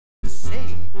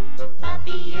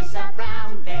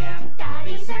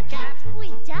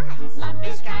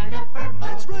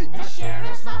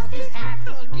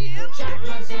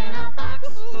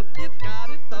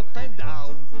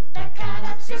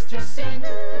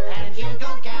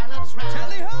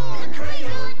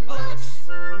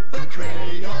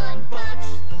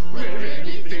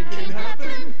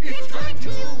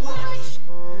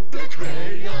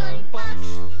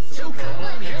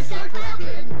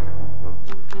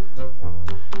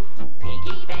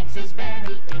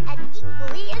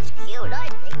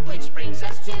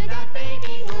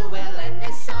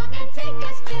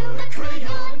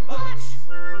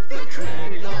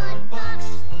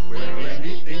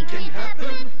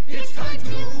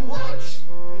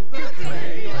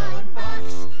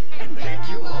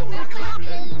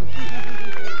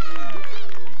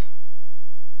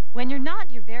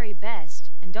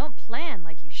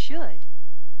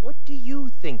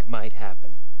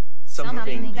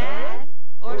something bad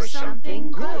or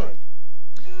something good?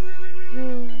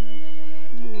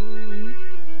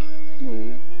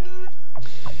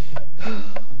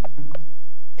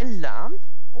 Lump,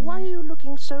 why are you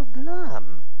looking so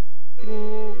glum?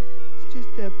 Oh, it's just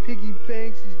that Piggy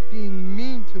Banks is being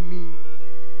mean to me.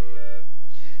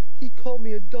 He called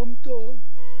me a dumb dog.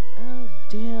 Oh,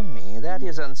 dear me, that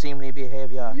is unseemly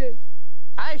behavior. Yes.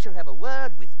 I shall have a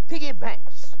word with Piggy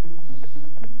Banks.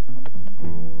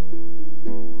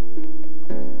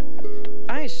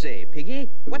 I say, Piggy,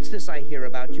 what's this I hear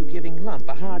about you giving Lump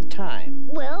a hard time?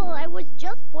 Well, I was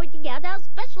just pointing out how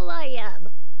special I am.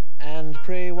 And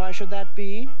pray, why should that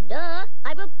be? Duh,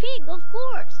 I'm a pig, of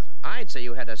course. I'd say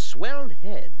you had a swelled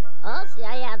head. I'll say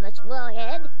I have a swell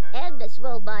head and a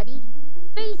swell body.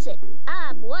 Face it,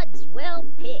 I'm one swell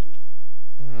pig.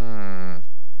 Oh,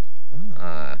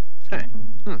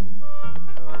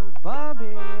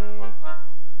 Bobby.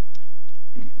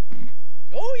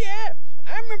 Oh, yeah.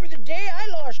 I remember the day I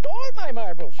lost all my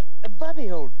marbles. Bobby,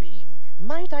 old bean,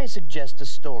 might I suggest a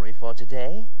story for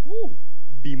today? Oh,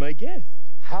 be my guest.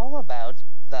 How about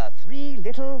the 3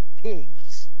 Little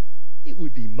Pigs? It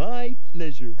would be my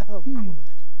pleasure. Oh, good.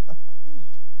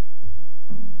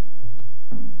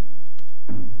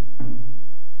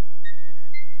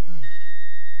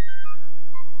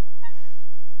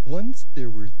 Once there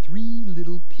were 3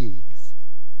 little pigs.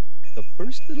 The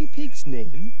first little pig's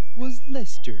name was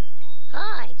Lester.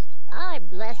 Hi, I'm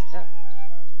Lester.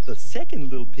 The second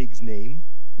little pig's name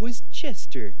was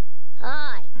Chester.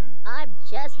 Hi, I'm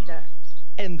Chester.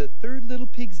 And the third little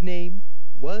pig's name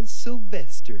was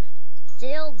Sylvester.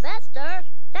 Sylvester?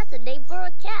 That's a name for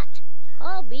a cat.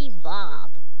 Call me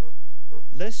Bob.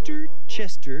 Lester,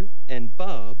 Chester, and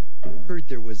Bob heard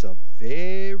there was a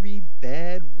very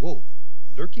bad wolf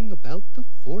lurking about the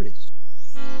forest.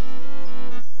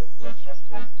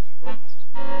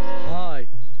 Hi,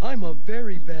 I'm a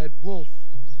very bad wolf.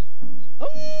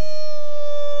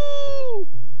 Oh!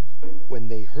 When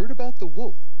they heard about the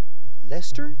wolf,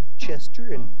 Lester,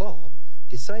 Chester, and Bob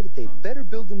decided they'd better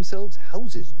build themselves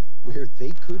houses where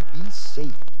they could be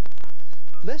safe.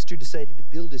 Lester decided to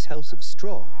build his house of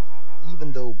straw,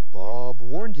 even though Bob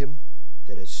warned him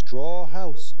that a straw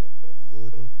house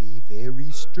wouldn't be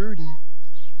very sturdy.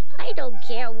 I don't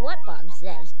care what Bob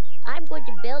says. I'm going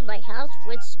to build my house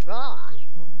with straw.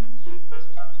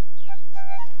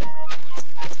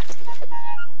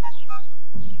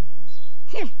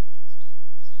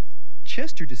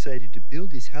 Chester decided to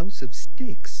build his house of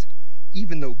sticks,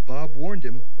 even though Bob warned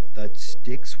him that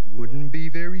sticks wouldn't be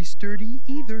very sturdy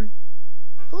either.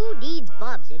 Who needs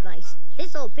Bob's advice?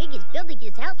 This old pig is building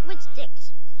his house with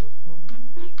sticks.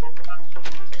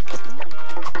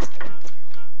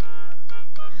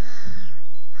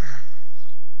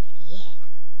 Yeah.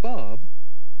 Bob,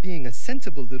 being a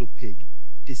sensible little pig,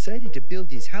 decided to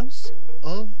build his house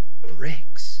of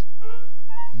bricks.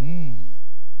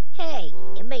 Hey,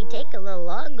 it may take a little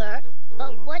longer,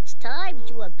 but what's time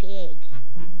to a pig?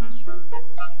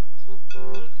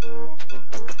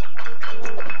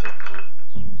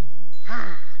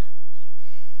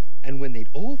 And when they'd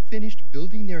all finished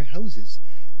building their houses,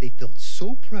 they felt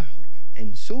so proud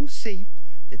and so safe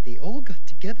that they all got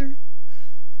together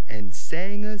and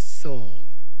sang a song.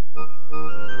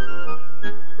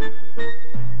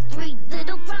 3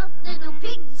 little proud little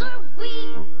pigs are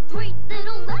we. 3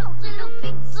 little loud little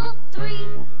pigs all 3.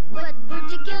 When we're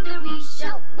together we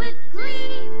shout with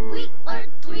glee. We are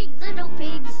 3 little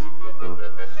pigs.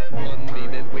 One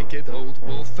mean and wicked old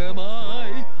wolf am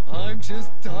I. I'm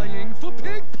just dying for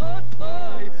pig pot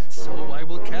pie. So I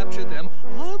will capture them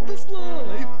on the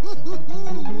sly.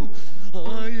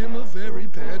 I am a very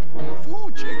bad wolf. Ooh,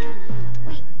 check it.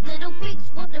 We little pigs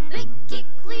want to make it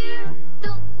clear.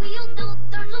 Don't we all know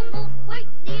there's a wolf right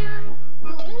near?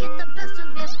 We'll get the best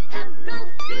of him, have no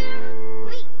fear.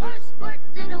 We are smart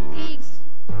little pigs.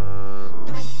 3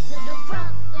 little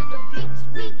proud little pigs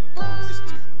we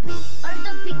boast. We are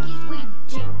the piggies we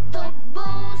dig the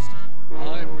most.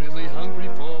 I'm really hungry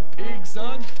for pigs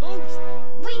on toast.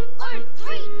 We are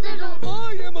 3 little.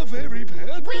 I am a very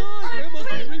bad We guy. are I'm a 3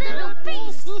 very little bad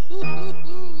pigs. wolf.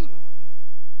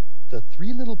 The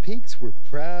 3 little pigs were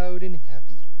proud and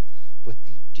happy, but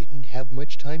they didn't have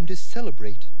much time to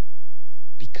celebrate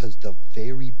because the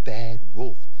very bad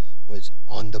wolf was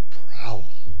on the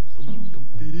prowl.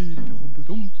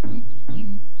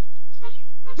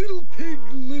 Little pig,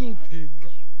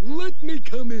 let me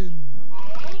come in.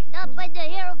 Not by the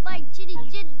hair of my chinny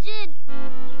chin chin.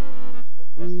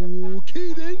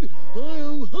 Okay then,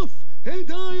 I'll huff and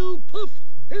I'll puff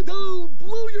and I'll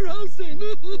blow your house in.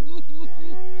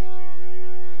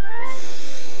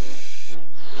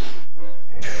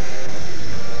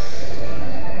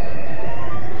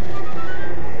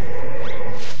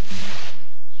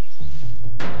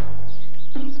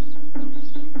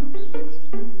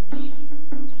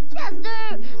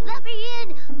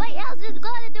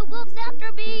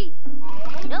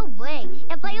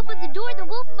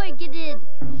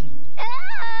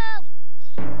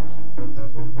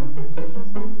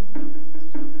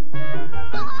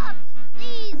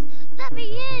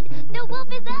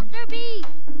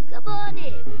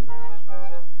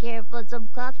 some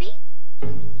coffee?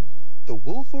 The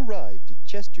wolf arrived at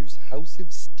Chester's house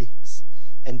of sticks.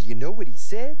 And do you know what he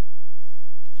said?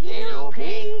 Little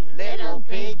pig,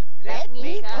 let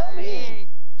me come in.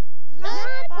 Not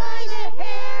by the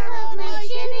hair of my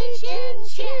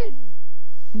chin.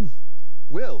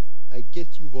 Well, I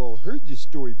guess you've all heard this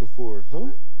story before,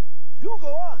 huh? Do go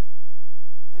on.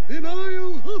 And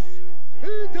I'll huff,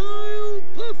 and I'll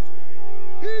puff,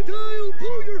 and I'll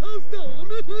pull your house down.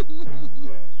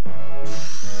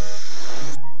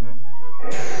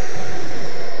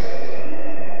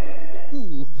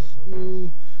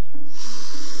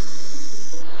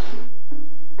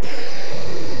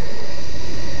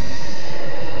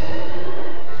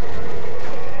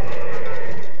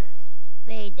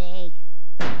 Payday.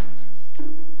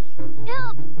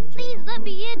 Help! Please let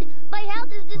me in. My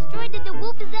house is destroyed and the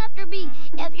wolf is after me.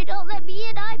 If you don't let me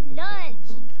in, I'm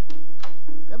lunch.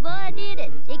 Come on in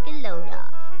and take a load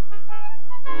off.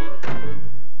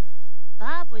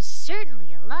 Bob was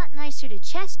certainly a lot nicer to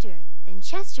Chester than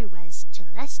Chester was to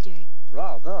Lester.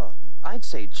 Rather. I'd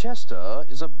say Chester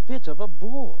is a bit of a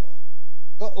bore.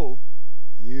 Uh-oh.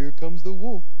 Here comes the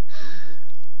wolf.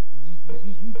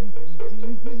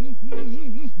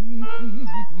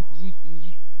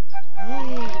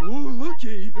 Oh,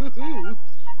 looky.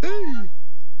 Hey,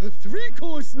 a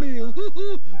 3-course meal.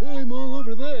 I'm all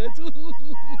over that.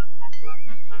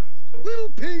 Little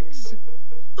pigs,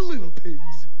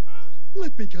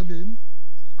 let me come in.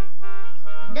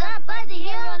 Not by the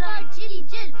hair on our chin.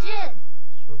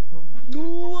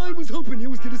 Oh, I was hoping you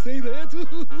was going to say that.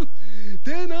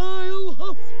 Then I'll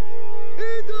huff,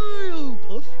 and I'll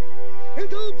puff,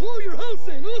 and I'll blow your house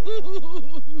in.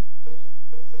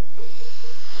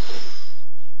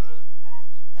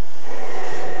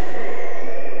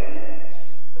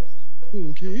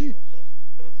 Okay.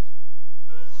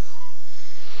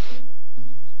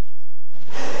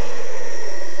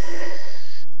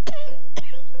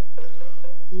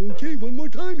 Okay, one more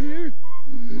time here.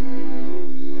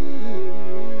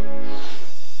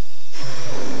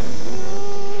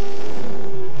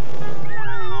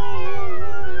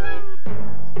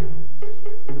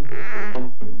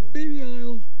 Maybe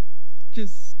I'll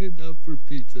just send out for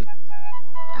pizza.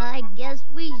 I guess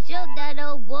we showed that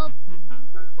old wolf.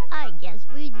 I guess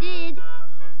we did.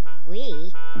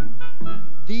 We?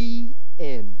 The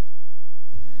end.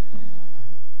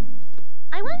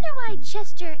 I wonder why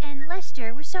Chester and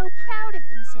Lester were so proud of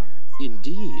themselves.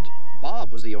 Indeed.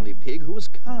 Bob was the only pig who was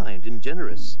kind and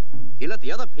generous. He let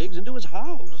the other pigs into his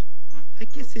house. I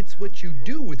guess it's what you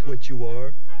do with what you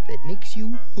are that makes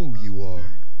you who you are.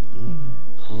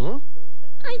 Huh?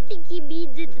 I think he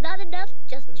means it's not enough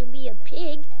just to be a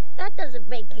pig. That doesn't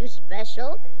make you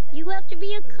special. You have to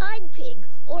be a kind pig,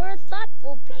 or a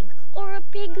thoughtful pig, or a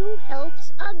pig who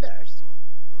helps others.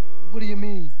 What do you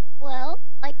mean? Well,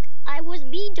 like I was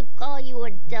mean to call you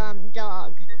a dumb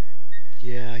dog.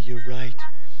 Yeah, you're right.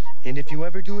 And if you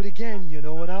ever do it again, you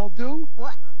know what I'll do?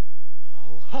 What?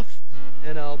 I'll huff,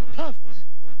 and I'll puff,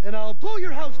 and I'll blow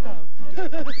your house down.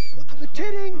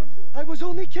 Kidding! I was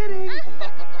only kidding!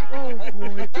 Oh,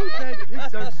 boy, too bad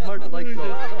pigs aren't smart like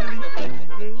dogs.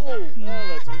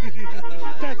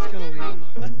 That's gonna leave a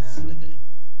mark.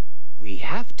 We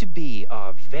have to be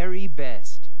our very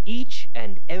best, each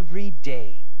and every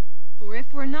day. For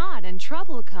if we're not and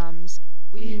trouble comes,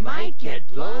 we might get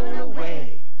blown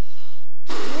away.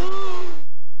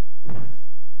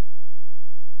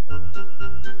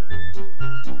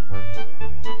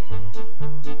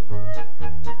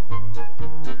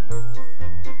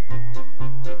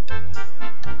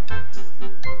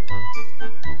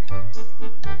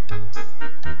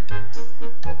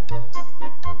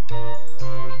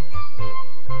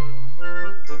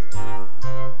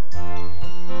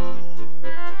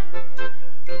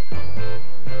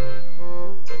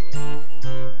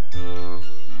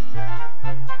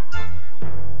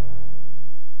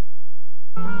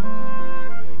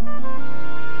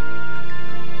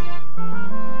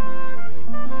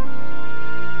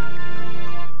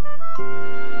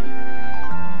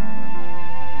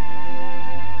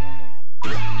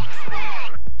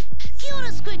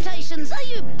 Are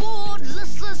you bored,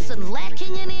 listless, and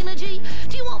lacking in energy?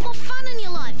 Do you want more fun in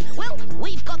your life? Well,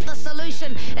 we've got the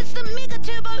solution. It's the Mega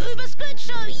Turbo Uber Squirt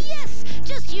Show. Yes,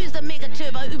 just use the Mega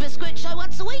Turbo Uber Squirt Show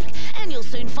once a week, and you'll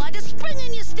soon find a spring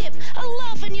in your step, a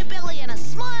laugh in your belly, and a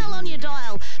smile on your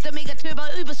dial. The Mega Turbo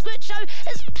Uber Squirt Show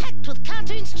is packed with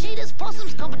cartoons, cheetahs,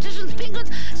 possums, competitions,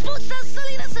 penguins, sports stars,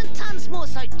 silliness, and tons more.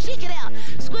 So check it out.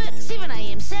 Squirt 7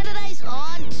 a.m. Saturdays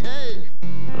on 2.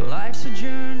 Life's a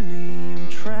journey, I'm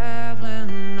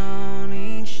traveling on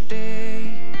each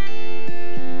day.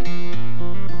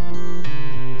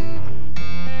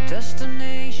 Destination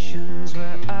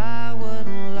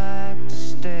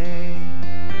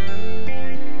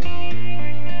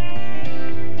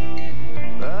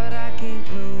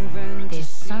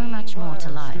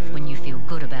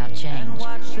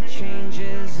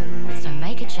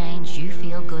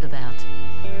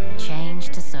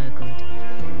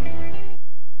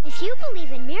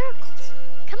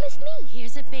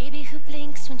baby who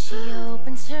blinks when she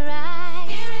opens her eyes.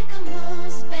 Miracle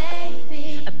moves,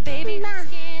 baby. A baby whose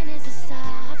skin is a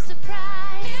soft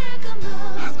surprise. Miracle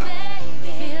moves,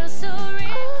 baby. Feels so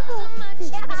real, so much to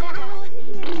do.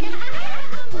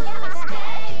 Miracle moves,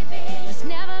 baby. There's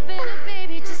never been a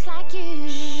baby just like you.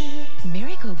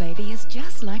 Miracle Baby is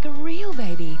just like a real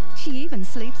baby. She even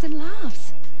sleeps and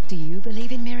laughs. Do you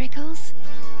believe in miracles?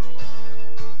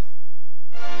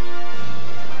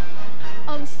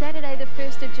 On Saturday the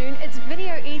 1st of June, it's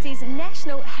Video Easy's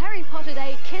National Harry Potter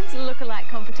Day Kids Lookalike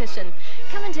Competition.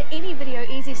 Come into any Video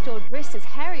Easy store dressed as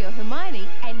Harry or Hermione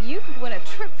and you could win a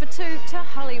trip for two to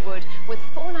Hollywood with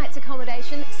 4 nights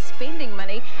accommodation, spending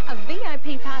money, a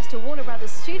VIP pass to Warner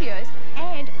Brothers Studios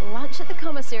and lunch at the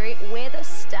commissary where the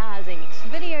stars eat.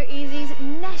 Video Easy's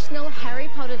National Harry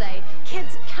Potter Day.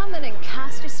 Kids, come in and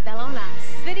cast your spell on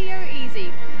us. Video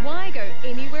Easy. Why go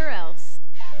anywhere else?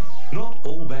 Not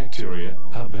all bacteria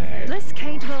are bad. Bliss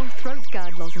K12 Throat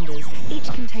Guard lozenges, each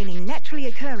containing naturally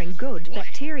occurring good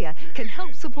bacteria, can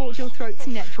help support your throat's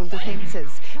natural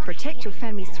defences. Protect your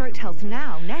family's throat health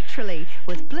now, naturally,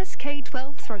 with Bliss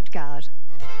K12 Throat Guard.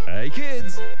 Hey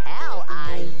kids! How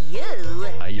are you?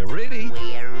 Are you ready?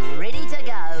 We're ready to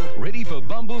go. Ready for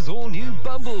Bumble's all-new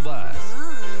Bumble Bars.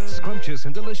 Scrumptious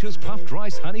and delicious puffed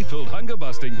rice honey-filled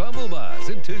hunger-busting Bumble Bars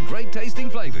in 2 great-tasting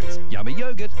flavours, yummy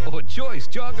yogurt or choice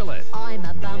chocolate. I'm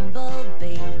a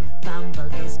bumblebee.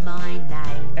 Bumble is my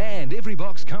name. And every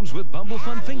box comes with Bumble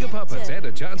Fun Finger Puppets and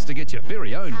a chance to get your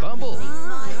very own Bumble.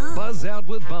 Buzz out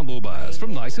with Bumble Bars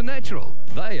from Nice and Natural.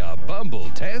 They are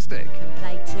Bumble-tastic.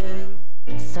 Play too.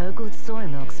 So Good soy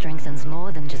milk strengthens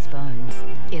more than just bones.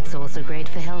 It's also great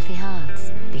for healthy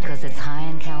hearts because it's high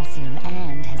in calcium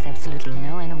and has absolutely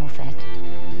no animal fat.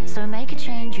 So make a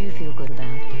change you feel good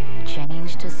about.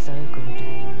 Change to So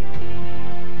Good.